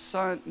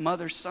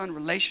 mother-son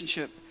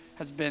relationship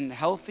has been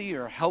healthy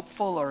or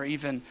helpful, or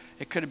even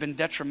it could have been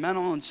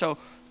detrimental. And so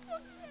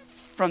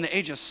from the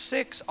age of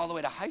 6 all the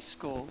way to high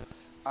school,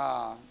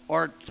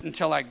 or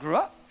until I grew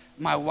up,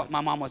 my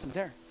mom wasn't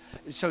there.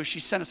 So she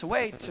sent us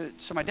away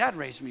so my dad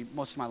raised me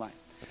most of my life.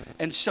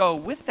 And so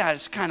with that,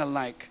 it's kind of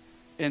like,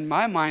 in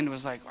my mind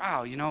was like,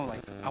 wow,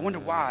 I wonder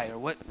why, or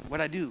what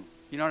I do.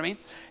 You know what I mean?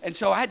 And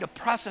so I had to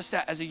process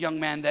that as a young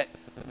man,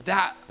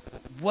 that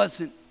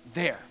wasn't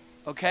there,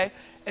 okay?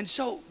 And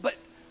so, but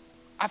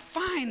I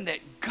find that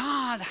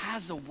God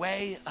has a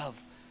way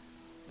of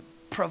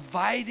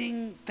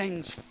providing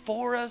things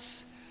for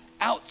us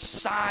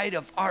outside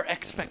of our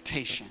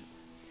expectation.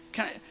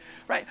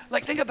 Right?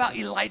 Like, think about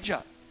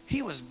Elijah.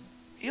 He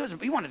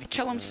wanted to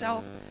kill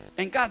himself,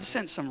 and God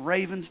sent some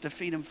ravens to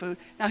feed him food.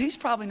 Now, he's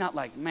probably not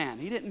like, man,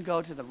 he didn't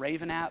go to the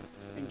Raven app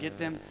and get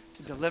them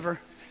to deliver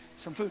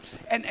some food.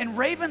 And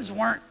ravens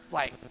weren't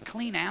like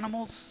clean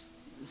animals.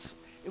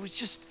 It was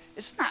just,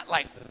 it's not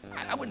like,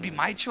 I wouldn't be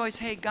my choice.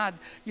 Hey, God,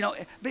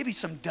 maybe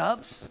some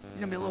doves,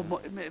 maybe a little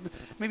more,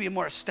 maybe a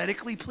more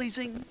aesthetically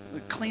pleasing,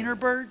 cleaner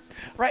bird,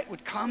 right,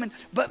 would come.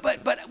 But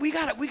we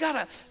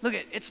gotta look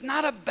at, it's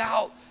not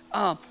about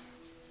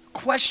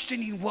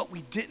questioning what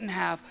we didn't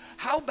have.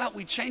 How about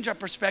we change our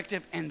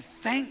perspective and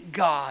thank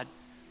God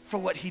for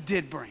what he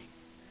did bring?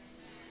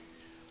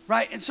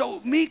 Right? And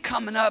so me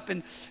coming up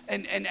and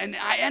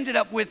I ended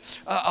up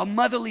with a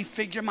motherly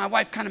figure. My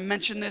wife kind of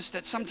mentioned this,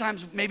 that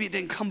sometimes maybe it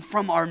didn't come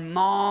from our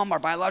mom, our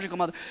biological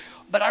mother.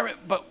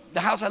 But the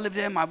house I lived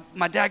in,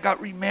 my dad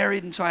got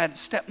remarried, and so I had a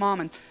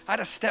stepmom, and I had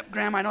a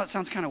step-grandma. I know it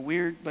sounds kind of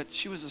weird, but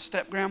she was a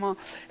step-grandma.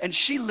 And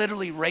she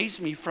literally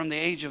raised me from the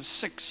age of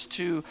 6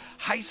 to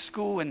high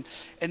school, and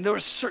there were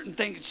certain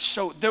things.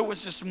 So there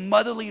was this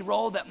motherly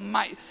role that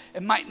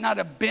it might not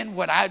have been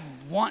what I'd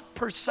want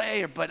per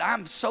se, but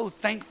I'm so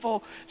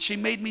thankful. She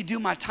made me do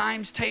my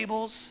times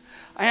tables.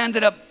 I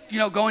ended up,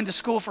 going to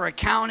school for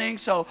accounting,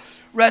 so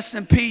rest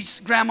in peace,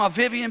 Grandma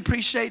Vivian,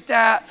 appreciate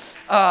that.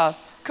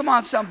 Come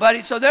on,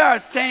 somebody. So there are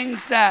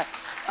things that,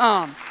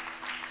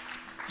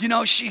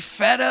 she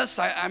fed us.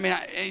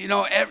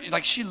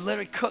 Like she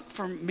literally cooked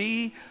for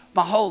me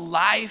my whole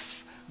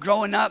life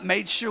growing up,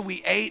 made sure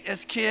we ate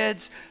as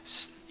kids.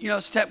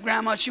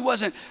 Step-grandma, she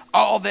wasn't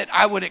all that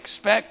I would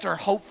expect or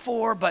hope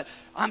for, but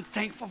I'm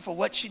thankful for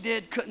what she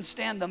did. Couldn't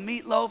stand the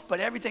meatloaf,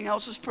 but everything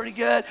else was pretty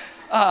good.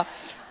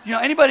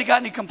 Anybody got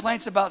any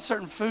complaints about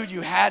certain food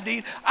you had to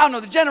eat? I don't know,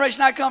 the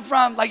generation I come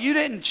from, like you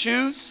didn't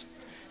choose.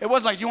 It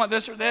wasn't like, do you want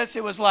this or this?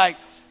 It was like,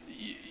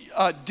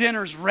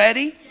 dinner's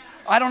ready.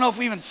 I don't know if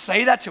we even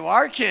say that to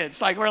our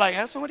kids. Like, we're like,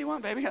 so what do you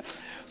want, baby?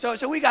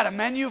 So we got a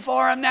menu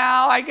for them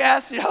now, I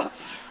guess.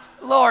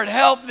 Lord,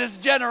 help this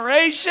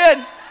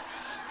generation.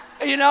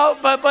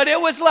 But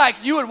it was like,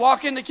 you would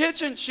walk in the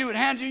kitchen, she would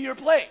hand you your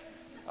plate.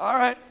 All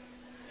right.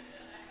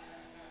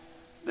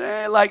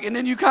 And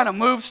then you kind of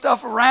move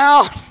stuff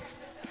around.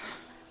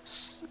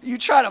 You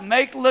try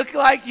to look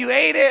like you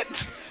ate it.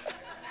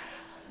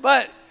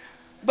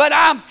 But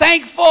I'm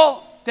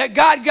thankful that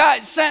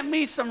God sent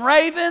me some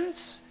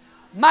ravens.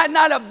 Might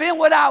not have been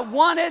what I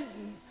wanted.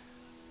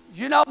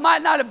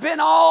 Might not have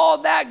been all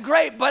that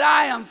great, but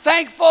I am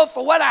thankful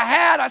for what I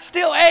had. I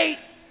still ate.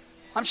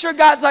 I'm sure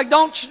God's like,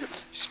 don't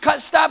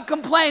stop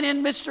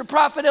complaining, Mr.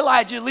 Prophet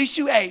Elijah. At least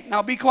you ate.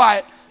 Now be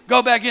quiet.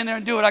 Go back in there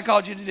and do what I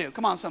called you to do.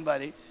 Come on,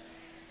 somebody.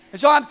 And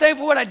so I'm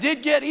thankful for what I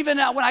did get. Even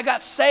when I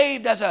got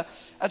saved as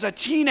a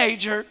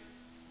teenager,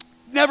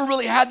 never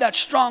really had that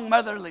strong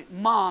motherly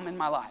mom in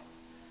my life.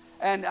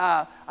 And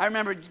I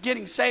remember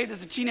getting saved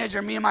as a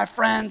teenager, me and my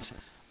friends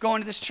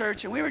going to this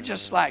church, and we were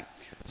just like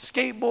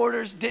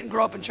skateboarders, didn't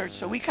grow up in church,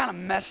 so we kind of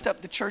messed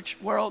up the church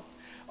world,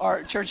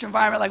 our church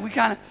environment. Like we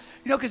kind of,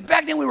 because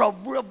back then we were all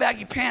real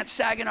baggy pants,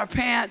 sagging our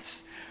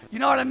pants, you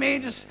know what I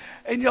mean?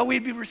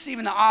 We'd be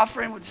receiving the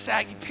offering with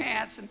saggy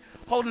pants and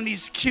holding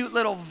these cute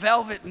little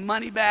velvet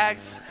money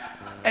bags.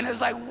 And it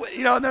was like,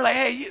 and they're like,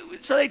 hey,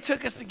 so they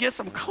took us to get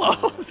some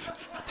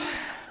clothes.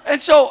 And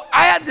so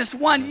I had this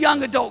one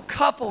young adult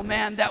couple,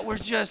 man, that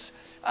was just,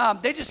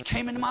 they just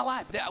came into my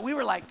life. We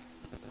were like,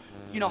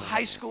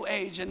 high school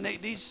age, and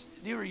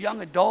they were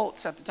young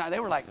adults at the time. They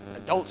were like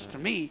adults to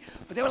me,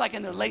 but they were like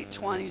in their late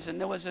 20s,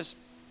 and there was this,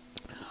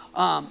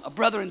 a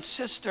brother and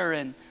sister,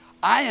 and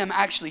I am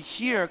actually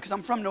here because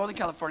I'm from Northern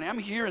California. I'm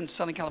here in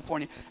Southern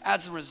California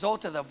as a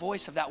result of the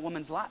voice of that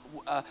woman's life,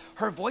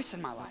 her voice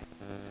in my life.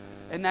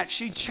 And that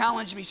she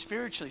challenged me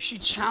spiritually. She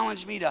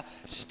challenged me to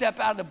step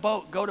out of the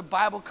boat, go to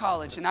Bible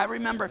college. And I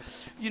remember,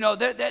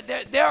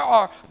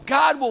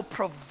 God will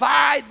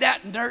provide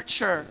that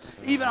nurture,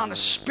 even on a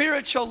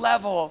spiritual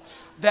level,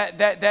 that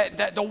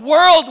the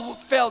world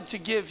failed to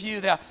give you.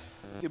 The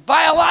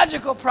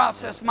biological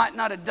process might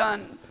not have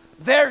done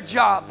their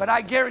job, but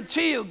I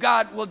guarantee you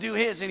God will do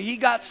his, and he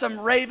got some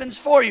ravens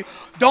for you.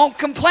 Don't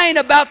complain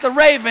about the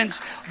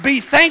ravens.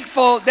 Be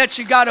thankful that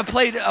you got a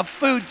plate of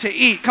food to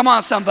eat. Come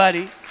on,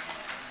 somebody.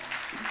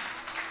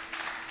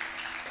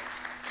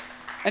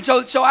 And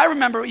so I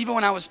remember even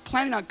when I was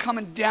planning on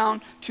coming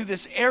down to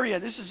this area,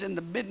 this is in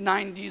the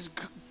mid-90s,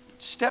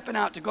 stepping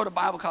out to go to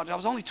Bible college. I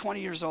was only 20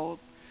 years old.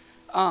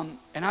 And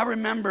I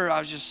remember I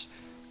was just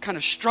kind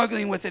of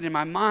struggling with it in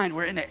my mind.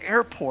 We're in an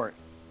airport.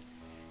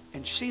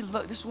 And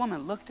this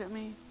woman looked at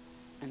me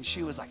and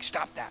she was like,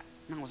 "Stop that."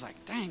 And I was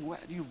like, "Dang,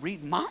 what, do you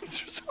read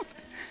minds or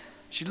something?"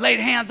 She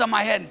laid hands on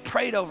my head and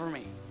prayed over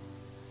me.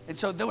 And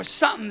so there was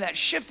something that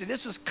shifted.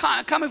 This was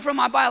coming from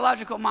my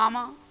biological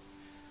mama.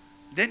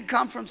 Didn't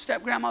come from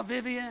step-grandma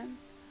Vivian.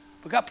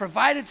 But God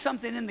provided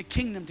something in the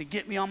kingdom to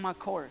get me on my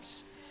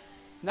course.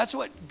 And that's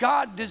what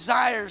God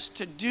desires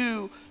to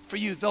do for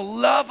you. The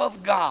love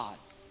of God.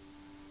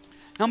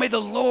 Now may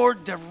the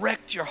Lord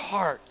direct your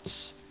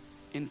hearts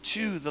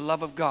into the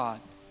love of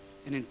God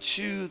and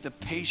into the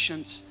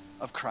patience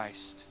of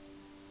Christ.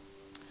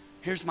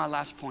 Here's my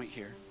last point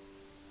here.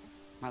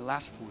 My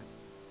last point.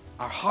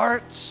 Our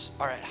hearts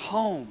are at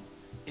home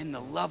in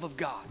the love of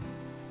God.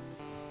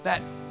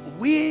 That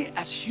we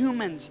as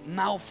humans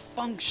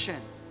malfunction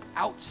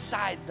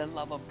outside the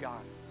love of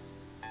God.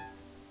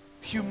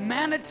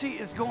 Humanity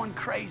is going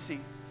crazy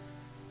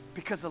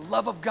because the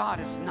love of God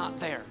is not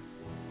there.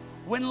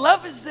 When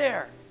love is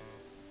there,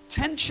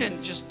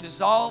 tension just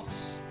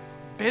dissolves,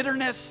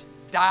 bitterness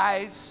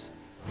dies,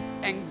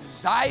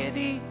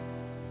 anxiety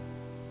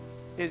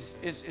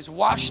is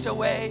washed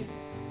away.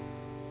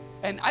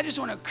 And I just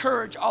want to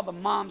encourage all the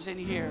moms in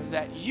here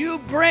that you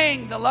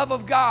bring the love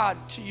of God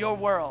to your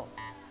world.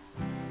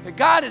 That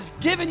God has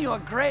given you a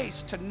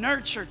grace to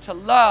nurture, to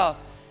love,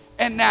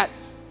 and that,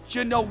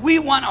 we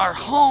want our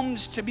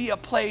homes to be a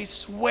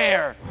place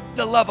where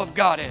the love of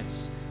God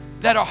is.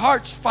 That our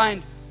hearts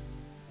find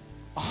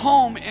a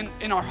home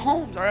in our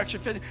homes are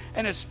actually fitting,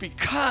 and it's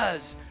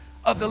because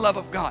of the love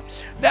of God.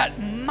 That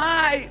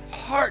my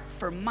heart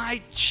for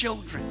my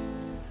children,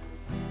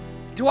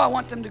 do I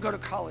want them to go to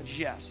college?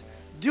 Yes.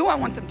 Do I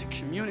want them to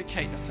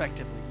communicate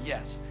effectively?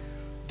 Yes.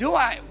 Do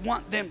I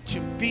want them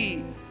to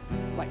be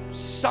like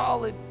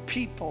solid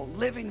people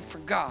living for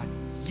God?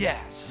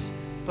 Yes.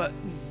 But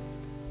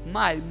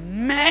my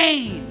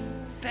main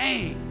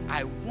thing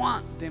I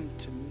want them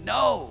to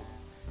know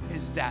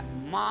is that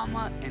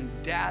mama and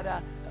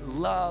dada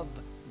love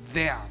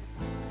them.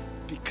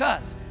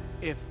 Because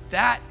if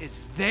that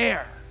is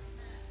there,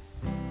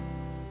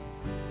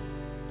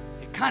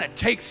 it kind of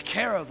takes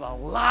care of a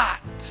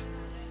lot.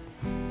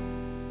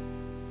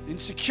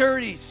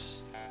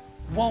 Insecurities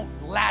won't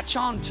latch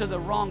on to the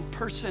wrong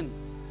person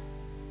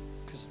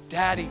because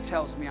daddy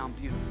tells me I'm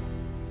beautiful.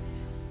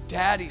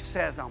 Daddy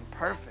says I'm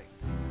perfect.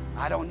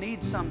 I don't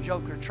need some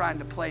joker trying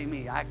to play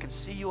me. I could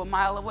see you a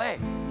mile away.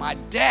 My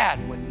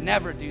dad would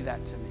never do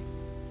that to me.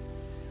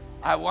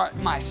 I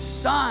want my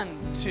son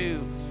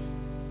to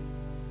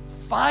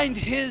find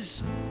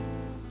his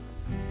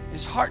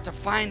heart, to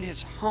find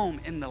his home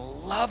in the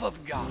love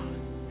of God.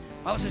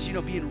 The Bible says,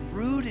 being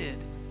rooted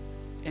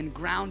and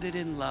grounded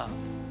in love.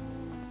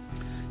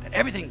 That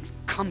everything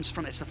comes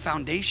from, it's the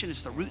foundation,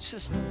 it's the root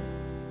system.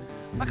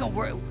 I'm not going to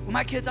worry. With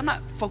my kids, I'm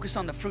not focused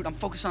on the fruit, I'm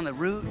focused on the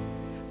root.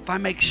 If I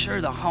make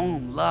sure the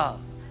home, love,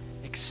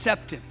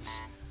 acceptance,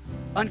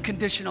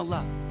 unconditional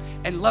love.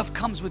 And love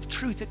comes with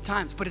truth at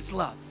times, but it's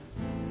love.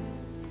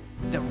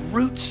 The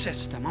root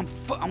system,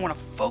 I want to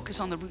focus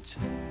on the root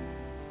system.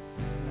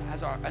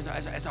 As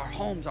our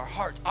homes, our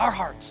hearts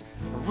are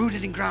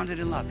rooted and grounded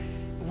in love,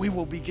 we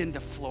will begin to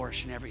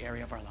flourish in every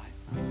area of our life.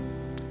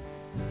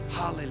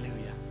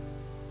 Hallelujah.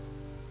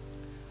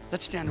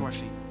 Let's stand to our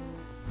feet.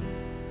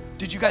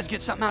 Did you guys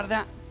get something out of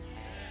that?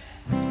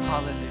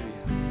 Hallelujah.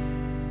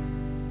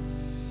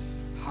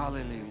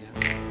 Hallelujah.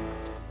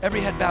 Every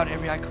head bowed,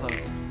 every eye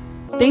closed.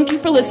 Thank you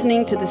for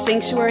listening to the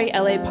Sanctuary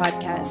LA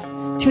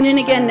podcast. Tune in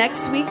again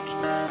next week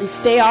and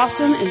stay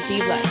awesome and be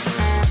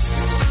blessed.